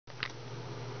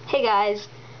Hey guys,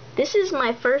 this is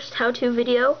my first how-to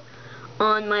video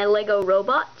on my Lego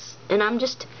robots, and I'm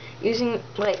just using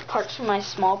like parts from my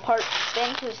small parts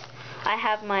thing because I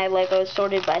have my Legos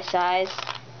sorted by size,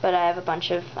 but I have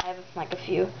like a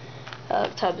few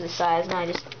tubs of size, and I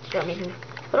just start making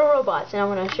little robots, and I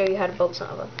want to show you how to build some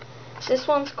of them. So this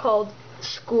one's called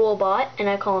Schoolbot, and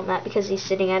I call him that because he's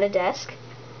sitting at a desk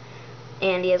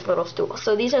and he has a little stool.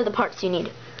 So these are the parts you need.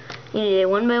 You need a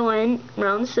 1x1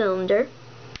 round cylinder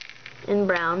in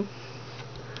brown,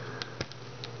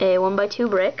 a 1x2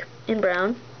 brick in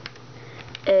brown,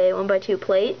 a 1x2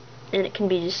 plate, and it can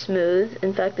be just smooth.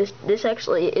 In fact, this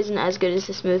actually isn't as good as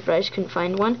the smooth, but I just couldn't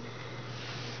find one.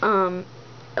 On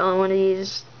one of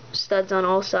these studs on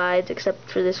all sides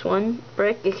except for this one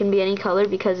brick. It can be any color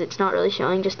because it's not really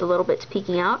showing, just a little bit's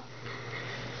peeking out.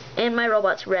 And my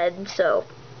robot's red, so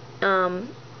a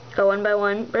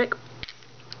 1x1 brick,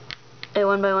 a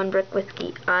 1x1 brick with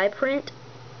the eye print,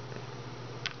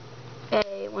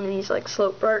 one of these like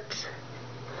slope parts,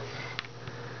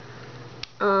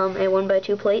 a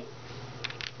 1x2 plate,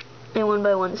 a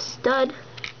 1x1 stud,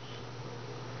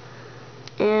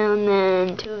 and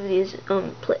then two of these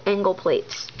angle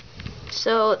plates.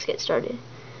 So let's get started.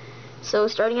 So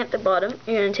starting at the bottom,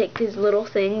 you're going to take his little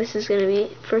thing. This is going to be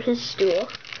for his stool.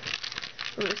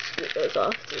 I'm going to scoot those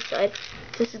off to the side.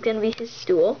 This is going to be his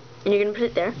stool, and you're going to put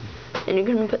it there. And you're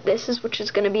going to put this, which is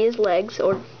going to be his legs,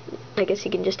 or I guess he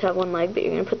can just have one leg, but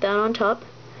you're going to put that on top.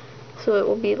 So it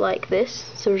will be like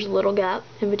this. So there's a little gap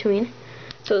in between,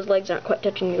 so his legs aren't quite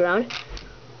touching the ground.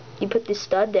 You put this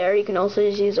stud there. You can also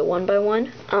just use a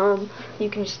 1x1. You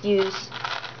can just use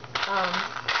I'm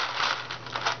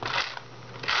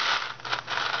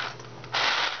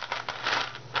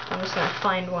just going to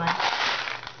find one.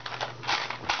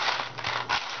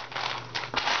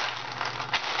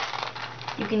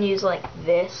 You can use like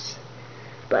this,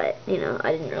 but you know,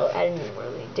 I didn't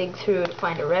really dig through to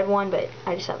find a red one, but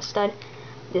I just have a stud.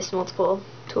 This multiple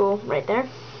tool right there.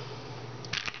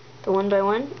 The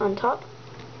 1x1 on top.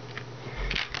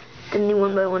 And the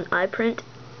 1x1 eye print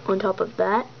on top of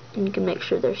that. And you can make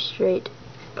sure they're straight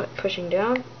by pushing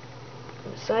down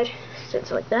on the side. Sits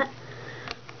like that.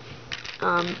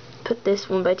 Put this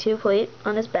 1x2 plate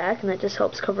on his back, and that just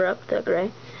helps cover up the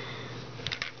gray.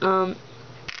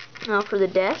 Now for the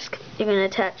desk, you're going to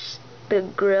attach the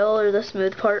grill or the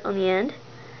smooth part on the end,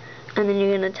 and then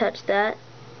you're going to attach that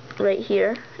right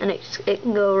here, and it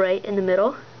can go right in the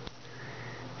middle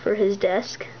for his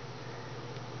desk.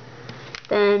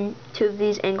 Then two of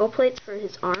these angle plates for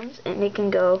his arms, and it can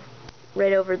go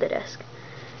right over the desk.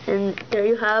 And there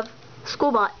you have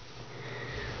Schoolbot.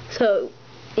 So,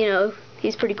 you know,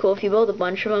 he's pretty cool. If you build a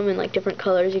bunch of them in like different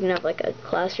colors, you can have like a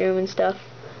classroom and stuff.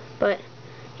 But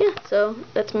yeah, so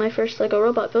that's my first Lego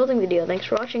robot building video. Thanks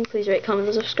for watching. Please rate, comment,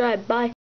 and subscribe. Bye.